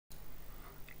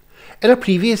In a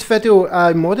previous video,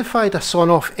 I modified a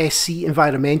Sonoff SC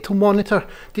environmental monitor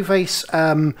device,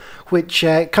 which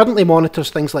currently monitors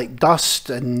things like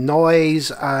dust and noise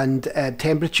and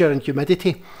temperature and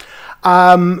humidity.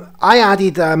 I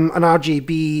added an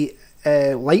RGB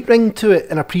light ring to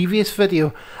it in a previous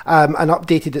video and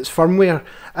updated its firmware.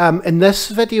 In this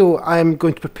video, I'm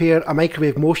going to prepare a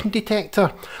microwave motion detector,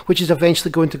 which is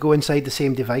eventually going to go inside the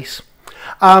same device.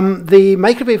 The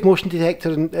microwave motion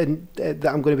detector that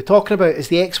I'm going to be talking about is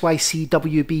the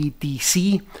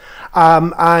XYC-WB-DC,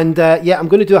 yeah, I'm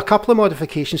going to do a couple of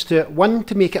modifications to it. One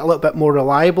to make it a little bit more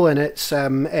reliable in its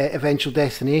eventual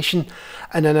destination,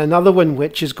 and then another one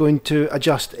which is going to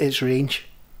adjust its range.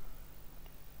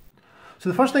 So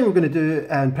the first thing we're going to do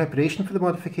in preparation for the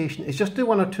modification is just do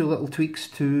one or two little tweaks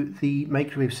to the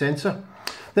microwave sensor.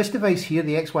 This device here,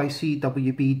 the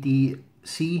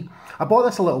XYC-WB-DC, I bought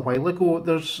this a little while ago.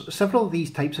 There's several of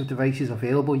these types of devices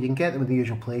available. You can get them in the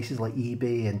usual places like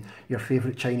eBay and your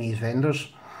favourite Chinese vendors.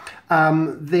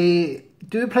 They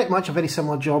do pretty much a very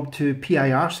similar job to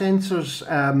PIR sensors,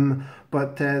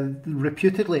 but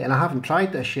reputedly, and I haven't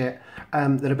tried this yet,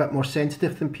 they're a bit more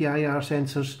sensitive than PIR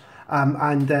sensors.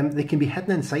 They can be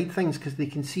hidden inside things because they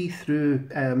can see through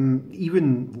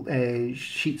even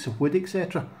sheets of wood,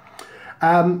 etc.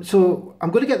 So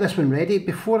I'm going to get this one ready.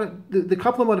 Before the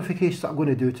couple of modifications that I'm going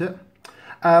to do to it.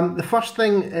 The first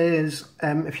thing is,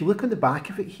 if you look on the back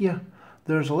of it here,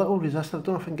 there's a little resistor. I don't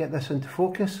know if I can get this into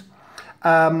focus.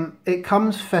 It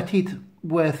comes fitted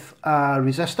with a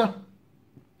resistor,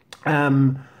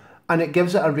 and it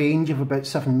gives it a range of about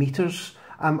 7 meters.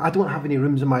 I don't have any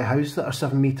rooms in my house that are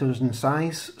 7 meters in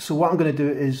size, so what I'm going to do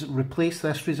is replace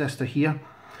this resistor here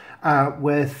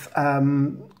with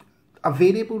a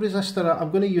variable resistor. I'm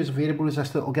going to use a variable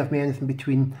resistor that will give me anything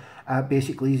between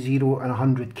basically 0 and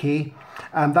 100k.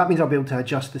 That means I'll be able to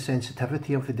adjust the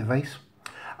sensitivity of the device.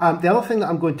 The other thing that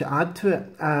I'm going to add to it,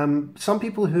 some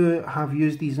people who have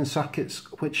used these in circuits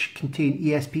which contain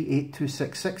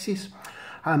ESP8266s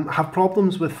have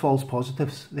problems with false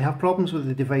positives. They have problems with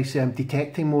the device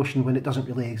detecting motion when it doesn't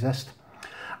really exist.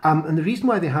 And the reason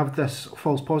why they have this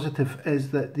false positive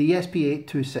is that the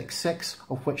ESP8266,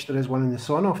 of which there is one in the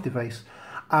Sonoff device,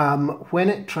 when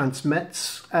it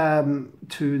transmits to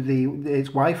its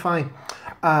Wi-Fi,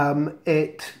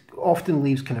 it often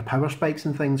leaves kind of power spikes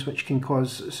and things which can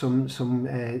cause some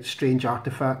strange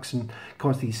artifacts and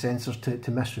cause these sensors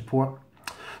to misreport.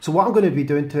 So what I'm going to be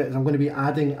doing to it is I'm going to be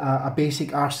adding a basic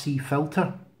RC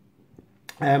filter.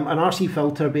 An RC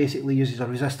filter basically uses a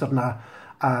resistor and a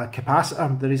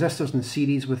capacitor. The resistor's in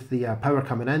series with the power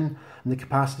coming in, and the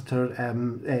capacitor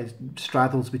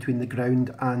straddles between the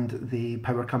ground and the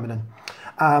power coming in.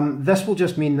 This will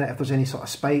just mean that if there's any sort of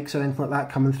spikes or anything like that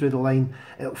coming through the line,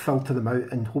 it'll filter them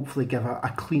out and hopefully give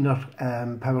a cleaner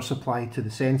power supply to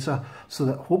the sensor, so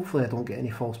that hopefully I don't get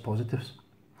any false positives.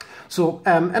 So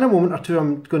in a moment or two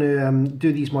I'm going to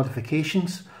do these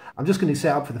modifications. I'm just going to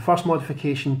set up for the first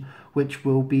modification, which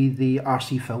will be the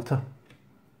RC filter.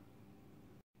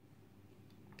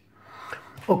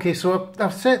 Okay, so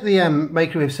I've set the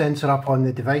microwave sensor up on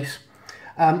the device.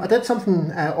 I did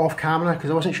something off camera because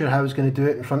I wasn't sure how I was going to do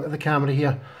it in front of the camera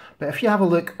here. But if you have a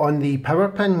look on the power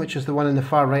pin, which is the one on the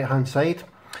far right hand side,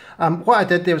 what I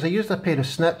did there was I used a pair of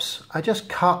snips. I just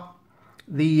cut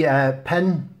the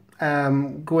pin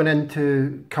coming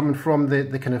from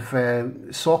the kind of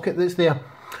socket that's there.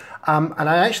 And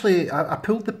I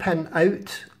pulled the pin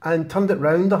out and turned it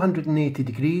round 180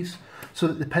 degrees so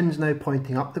that the pin's now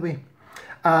pointing up the way.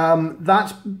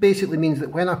 That basically means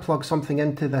that when I plug something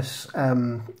into this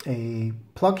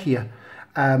plug here,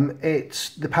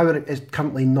 the power is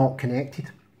currently not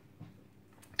connected.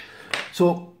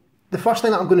 So the first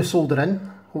thing that I'm going to solder in,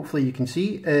 hopefully you can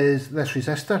see, is this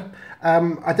resistor.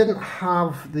 I didn't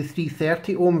have the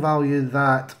 330 ohm value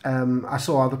that I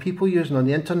saw other people using on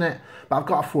the internet, but I've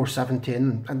got a 470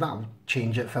 and that'll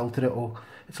change it, filter it.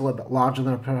 It's a little bit larger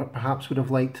than I perhaps would have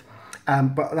liked,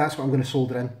 but that's what I'm going to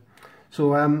solder in.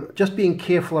 So just being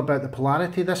careful about the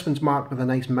polarity. This one's marked with a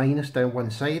nice minus down one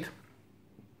side.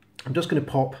 I'm just going to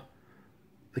pop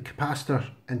the capacitor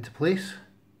into place,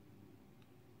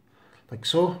 like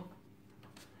so.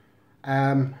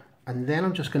 And then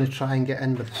I'm just going to try and get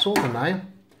in with the solder now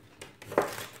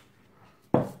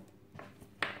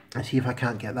and see if I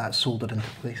can't get that soldered into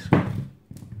place.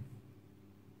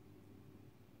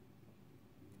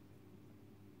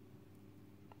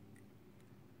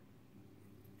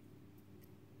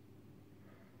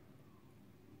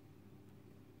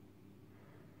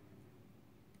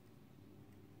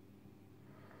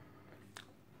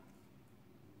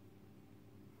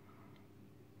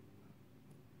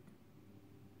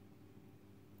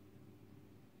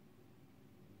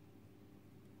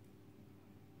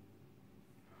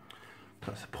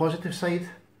 That's the positive side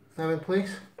now in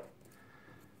place.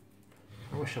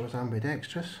 I wish I was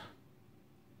ambidextrous.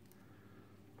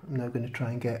 I'm now going to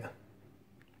try and get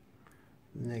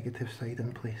the negative side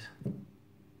in place.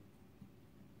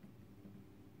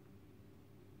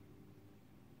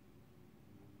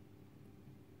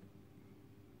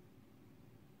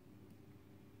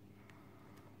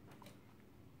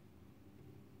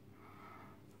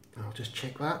 I'll just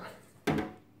check that.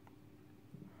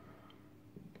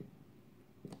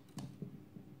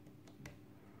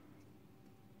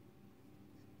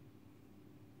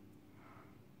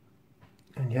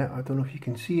 And yeah, I don't know if you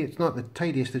can see, it's not the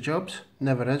tidiest of jobs,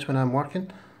 never is when I'm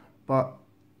working, but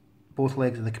both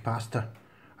legs of the capacitor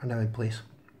are now in place.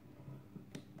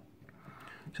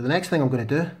 So the next thing I'm going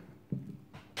to do,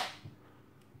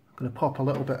 I'm going to pop a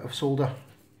little bit of solder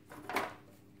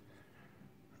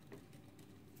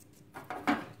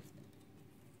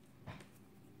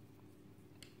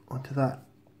onto that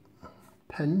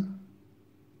pin,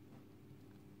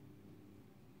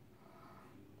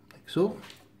 like so.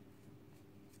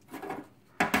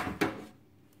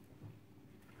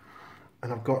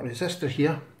 And I've got a resistor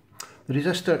here. The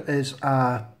resistor is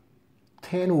a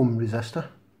 10 ohm resistor.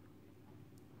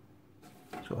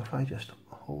 So if I just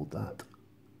hold that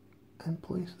in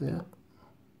place there.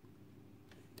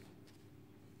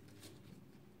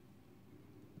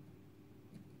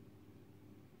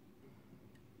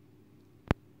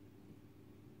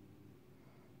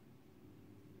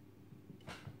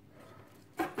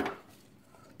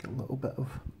 Get a little bit of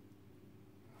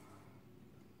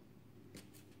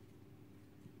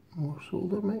more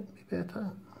solder might be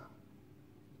better.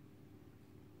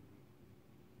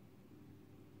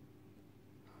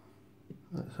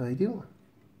 That's ideal.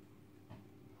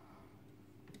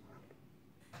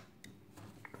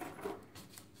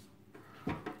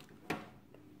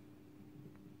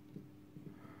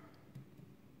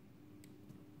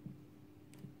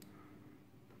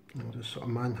 I'll just sort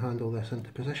of manhandle this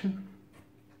into position.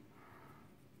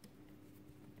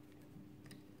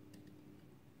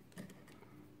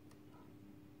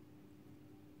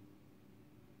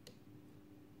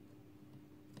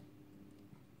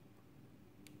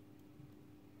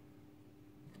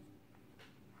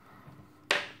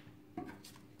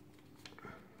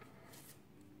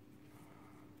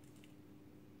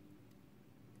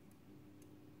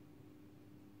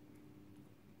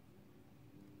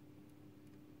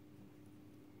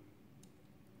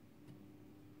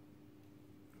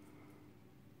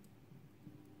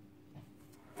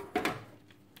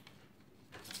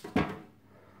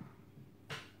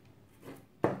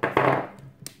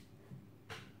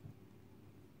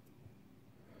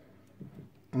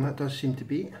 And that does seem to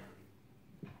be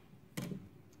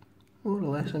more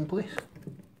or less in place.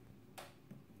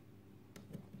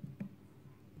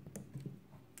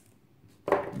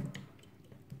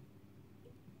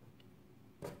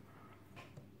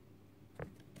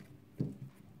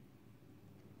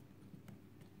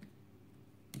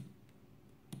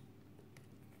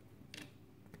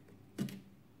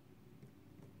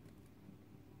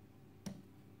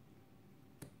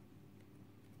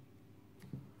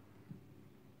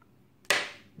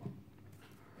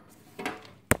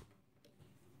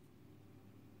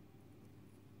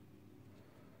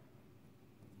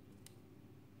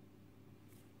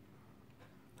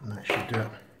 And that should do it.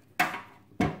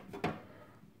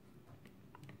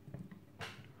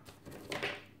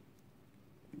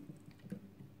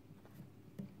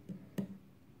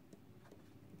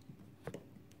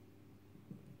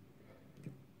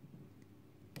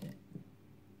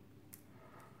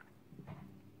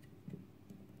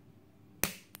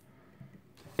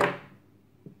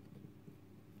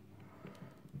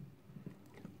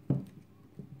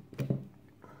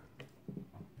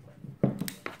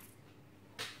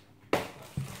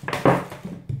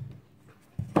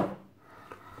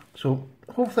 So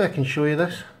hopefully I can show you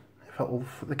this,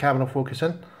 if the camera will focus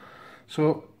in.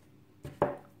 So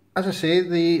as I say,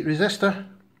 the resistor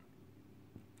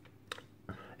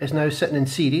is now sitting in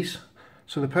series.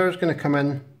 So the power is going to come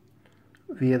in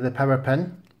via the power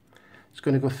pin. It's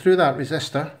going to go through that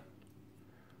resistor,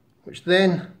 which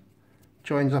then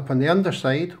joins up on the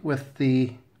underside with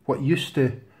the what used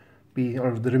to be,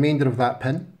 or the remainder of that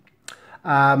pin.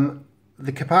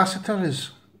 The capacitor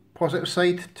is positive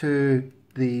side to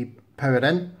the power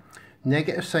in,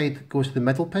 negative side goes to the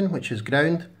middle pin, which is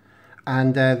ground,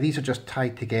 and these are just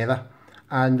tied together.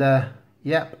 And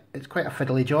yep, it's quite a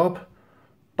fiddly job,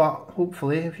 but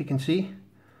hopefully, if you can see,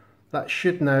 that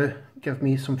should now give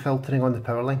me some filtering on the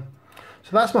power line. So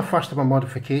that's my first of my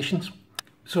modifications.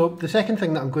 So the second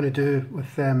thing that I'm going to do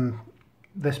with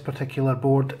this particular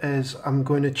board is I'm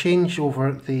going to change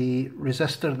over the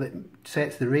resistor that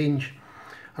sets the range.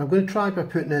 I'm going to try by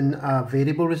putting in a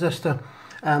variable resistor.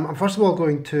 I'm first of all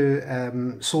going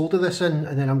to solder this in,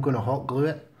 and then I'm going to hot glue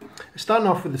it. Starting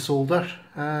off with the solder,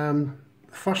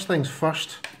 first things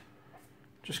first,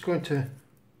 just going to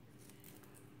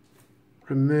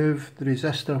remove the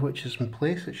resistor which is in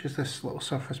place. It's just this little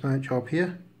surface mount job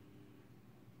here.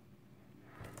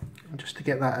 And just to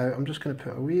get that out, I'm just going to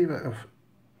put a wee bit of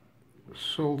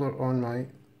solder on my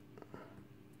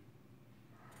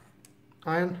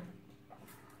iron,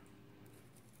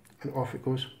 and off it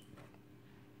goes.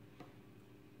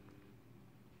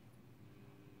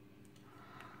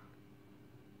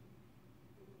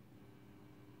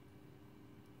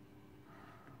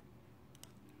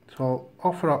 So I'll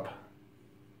offer up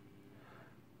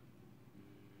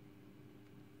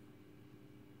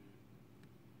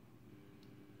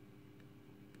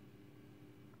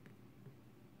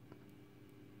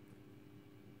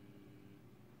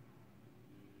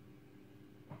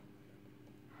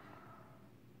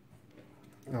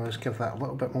I'll just give that a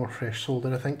little bit more fresh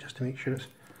solder, I think, just to make sure it's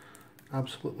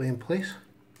absolutely in place.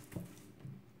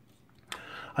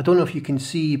 I don't know if you can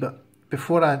see, but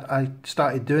before I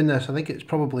started doing this, I think it's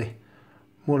probably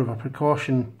more of a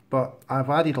precaution, but I've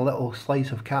added a little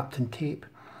slice of Captain tape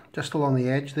just along the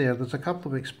edge there. There's a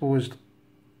couple of exposed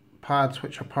pads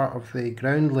which are part of the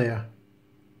ground layer,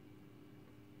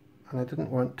 and I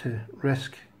didn't want to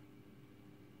risk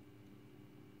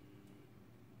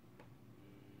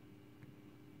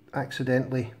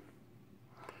accidentally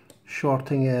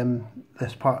shorting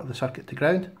this part of the circuit to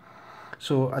ground.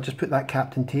 So I just put that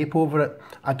Captain tape over it.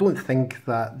 I don't think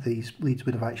that these leads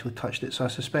would have actually touched it, so I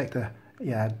suspect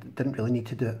yeah, I didn't really need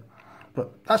to do it.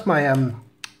 But that's my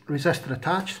resistor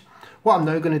attached. What I'm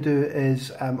now going to do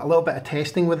is a little bit of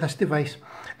testing with this device.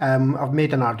 I've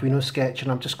made an Arduino Sketch,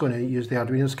 and I'm just going to use the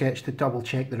Arduino Sketch to double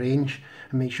check the range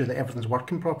and make sure that everything's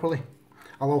working properly.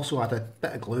 I'll also add a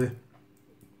bit of glue,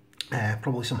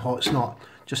 probably some hot snot,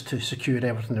 just to secure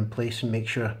everything in place and make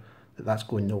sure that that's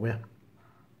going nowhere.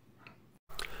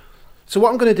 So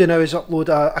what I'm going to do now is upload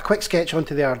a quick sketch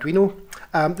onto the Arduino.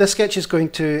 This sketch is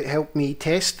going to help me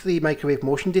test the microwave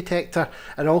motion detector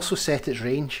and also set its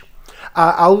range.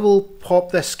 I will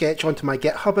pop this sketch onto my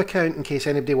GitHub account in case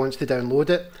anybody wants to download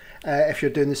it, if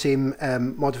you're doing the same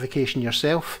modification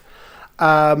yourself.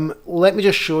 Let me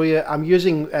just show you. I'm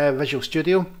using Visual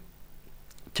Studio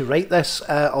to write this,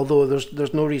 although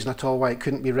there's no reason at all why it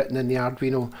couldn't be written in the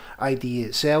Arduino IDE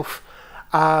itself.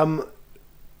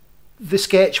 The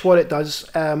sketch, what it does,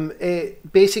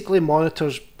 it basically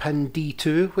monitors pin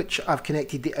D2, which I've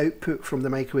connected the output from the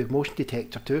microwave motion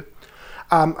detector to.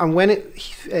 And when it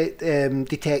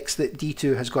detects that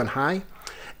D2 has gone high,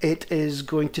 it is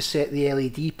going to set the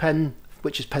LED pin,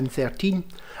 which is pin 13,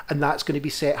 and that's going to be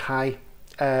set high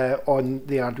on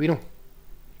the Arduino.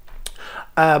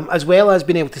 As well as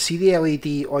being able to see the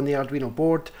LED on the Arduino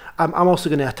board, I'm also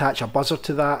going to attach a buzzer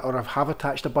to that, or I have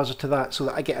attached a buzzer to that, so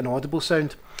that I get an audible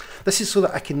sound. This is so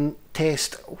that I can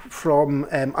test from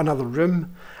another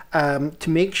room to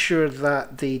make sure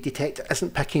that the detector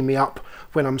isn't picking me up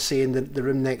when I'm saying the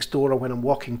room next door, or when I'm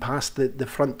walking past the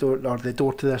front door, or the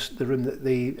door to the room that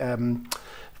the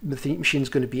machine is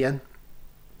going to be in.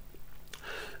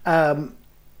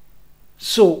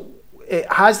 So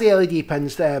it has the LED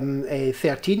pins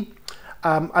 13.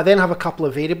 I then have a couple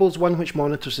of variables, one which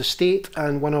monitors the state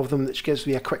and one of them which gives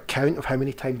me a quick count of how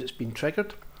many times it's been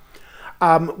triggered.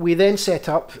 We then set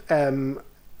up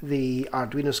the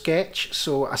Arduino Sketch,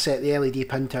 so I set the LED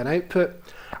pin to an output.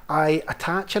 I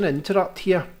attach an interrupt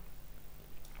here,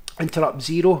 interrupt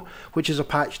 0, which is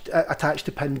attached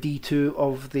to pin D2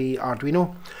 of the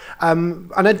Arduino.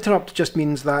 An interrupt just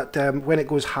means that when it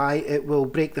goes high, it will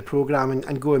break the program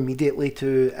and go immediately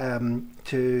to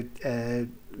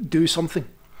do something.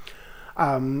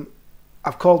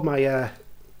 I've called my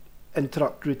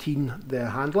interrupt routine the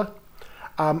handler.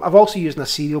 I've also used a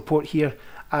serial port here,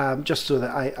 just so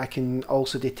that I can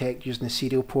also detect using the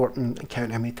serial port and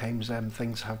count how many times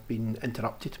things have been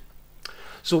interrupted.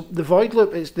 So the void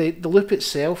loop is the loop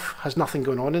itself has nothing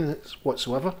going on in it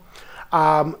whatsoever.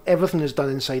 Everything is done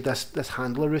inside this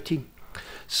handler routine.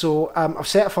 So I've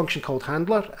set a function called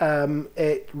handler.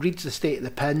 It reads the state of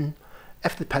the pin.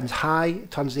 If the pin's high,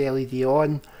 it turns the LED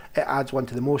on, it adds one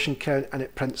to the motion count, and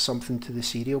it prints something to the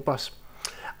serial bus.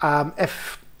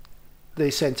 If the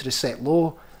sensor is set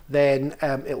low, then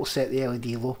it will set the LED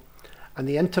low. And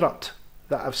the interrupt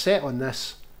that I've set on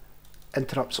this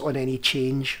interrupts on any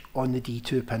change on the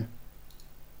D2 pin.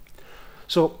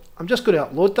 So I'm just going to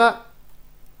upload that.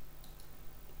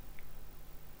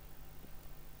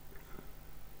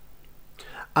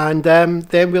 and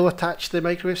then we'll attach the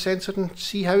microwave sensor and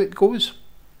see how it goes.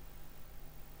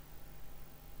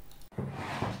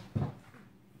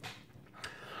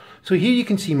 So here you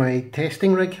can see my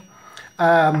testing rig.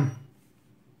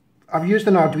 I've used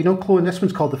an Arduino clone. This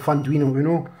one's called the Funduino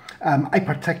Uno. I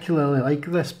particularly like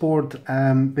this board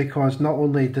because not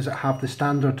only does it have the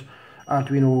standard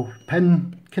Arduino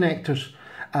pin connectors,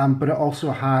 but it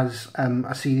also has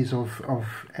a series of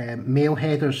male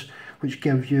headers which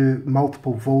give you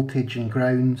multiple voltage and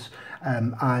grounds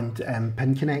and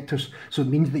pin connectors. So it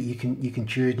means that you can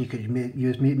choose, you can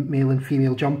use male and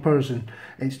female jumpers, and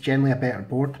it's generally a better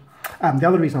board. The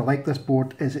other reason I like this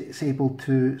board is it's able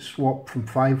to swap from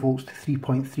 5 volts to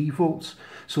 3.3 volts.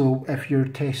 So if you're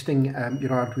testing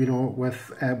your Arduino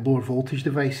with lower voltage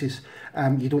devices,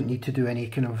 you don't need to do any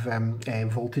kind of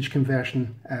voltage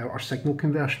conversion or signal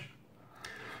conversion.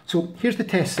 So here's the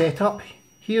test setup.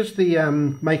 Here's the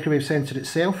microwave sensor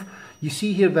itself. You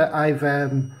see here that I've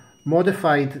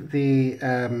modified the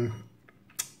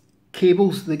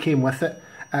cables that came with it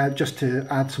just to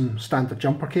add some standard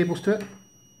jumper cables to it.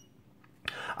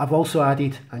 I've also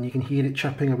added, and you can hear it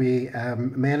chirping away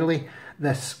merrily,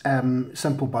 this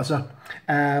simple buzzer.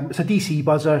 It's a DC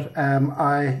buzzer.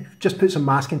 I just put some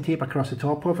masking tape across the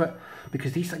top of it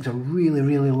because these things are really,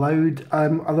 really loud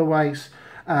otherwise.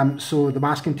 So the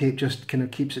masking tape just kind of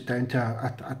keeps it down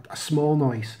to a small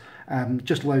noise,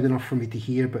 just loud enough for me to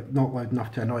hear, but not loud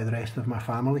enough to annoy the rest of my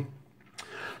family.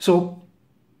 So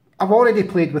I've already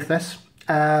played with this,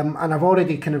 and I've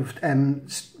already kind of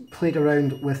played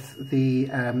around with the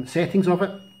settings of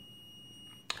it.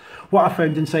 What I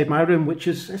found inside my room, which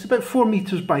is it's about 4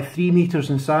 meters by 3 meters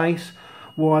in size,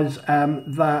 was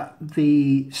that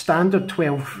the standard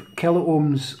 12 kilo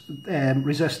ohms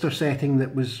resistor setting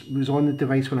that was on the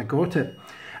device when I got it,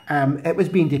 it was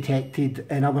being detected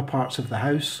in other parts of the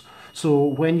house. So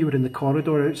when you were in the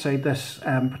corridor outside this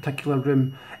particular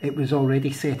room, it was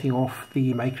already setting off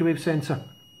the microwave sensor.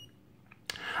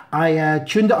 I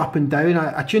tuned it up and down.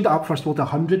 I tuned it up first of all to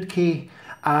 100k,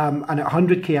 and at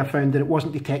 100k I found that it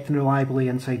wasn't detecting reliably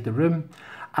inside the room.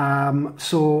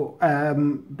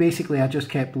 Basically I just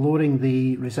kept lowering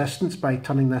the resistance by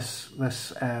turning this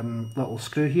little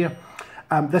screw here.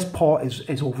 This pot is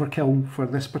overkill for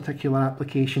this particular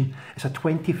application. It's a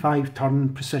 25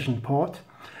 turn precision pot,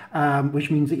 which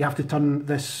means that you have to turn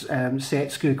this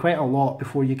set screw quite a lot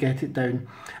before you get it down,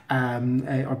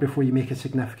 or before you make a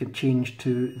significant change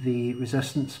to the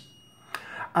resistance.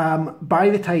 By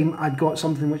the time I'd got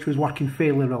something which was working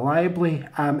fairly reliably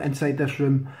inside this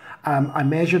room, I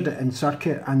measured it in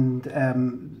circuit,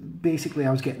 and basically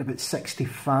I was getting about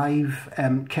 65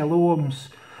 kilo ohms.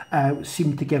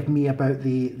 Seemed to give me about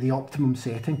the optimum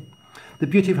setting. The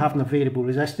beauty of having a variable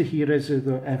resistor here is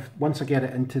that if once I get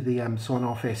it into the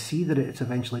Sonoff SC that it's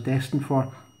eventually destined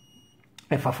for,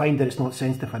 if I find that it's not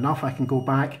sensitive enough, I can go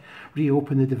back,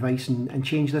 reopen the device and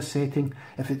change this setting.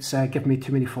 If it's giving me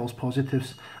too many false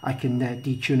positives, I can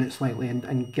detune it slightly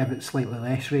and give it slightly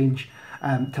less range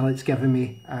till it's giving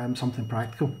me something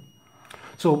practical.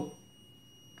 So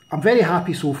I'm very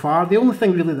happy so far. The only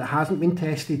thing really that hasn't been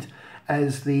tested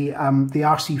is the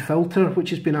RC filter, which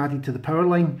has been added to the power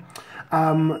line.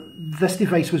 This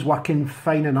device was working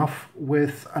fine enough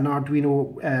with an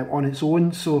Arduino on its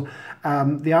own, so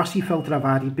the RC filter I've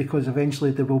added because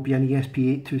eventually there will be an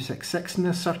ESP8266 in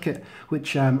this circuit,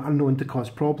 which are known to cause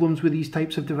problems with these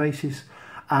types of devices.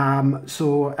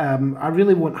 I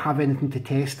really won't have anything to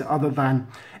test other than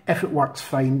if it works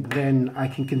fine, then I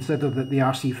can consider that the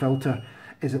RC filter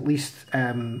is at least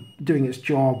doing its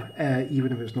job,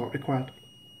 even if it's not required.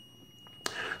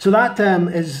 So that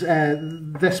is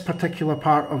this particular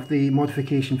part of the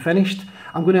modification finished.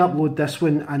 I'm going to upload this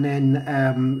one and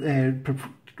then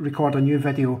record a new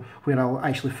video where I'll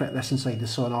actually fit this inside the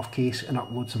Sonoff case and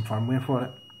upload some firmware for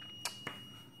it.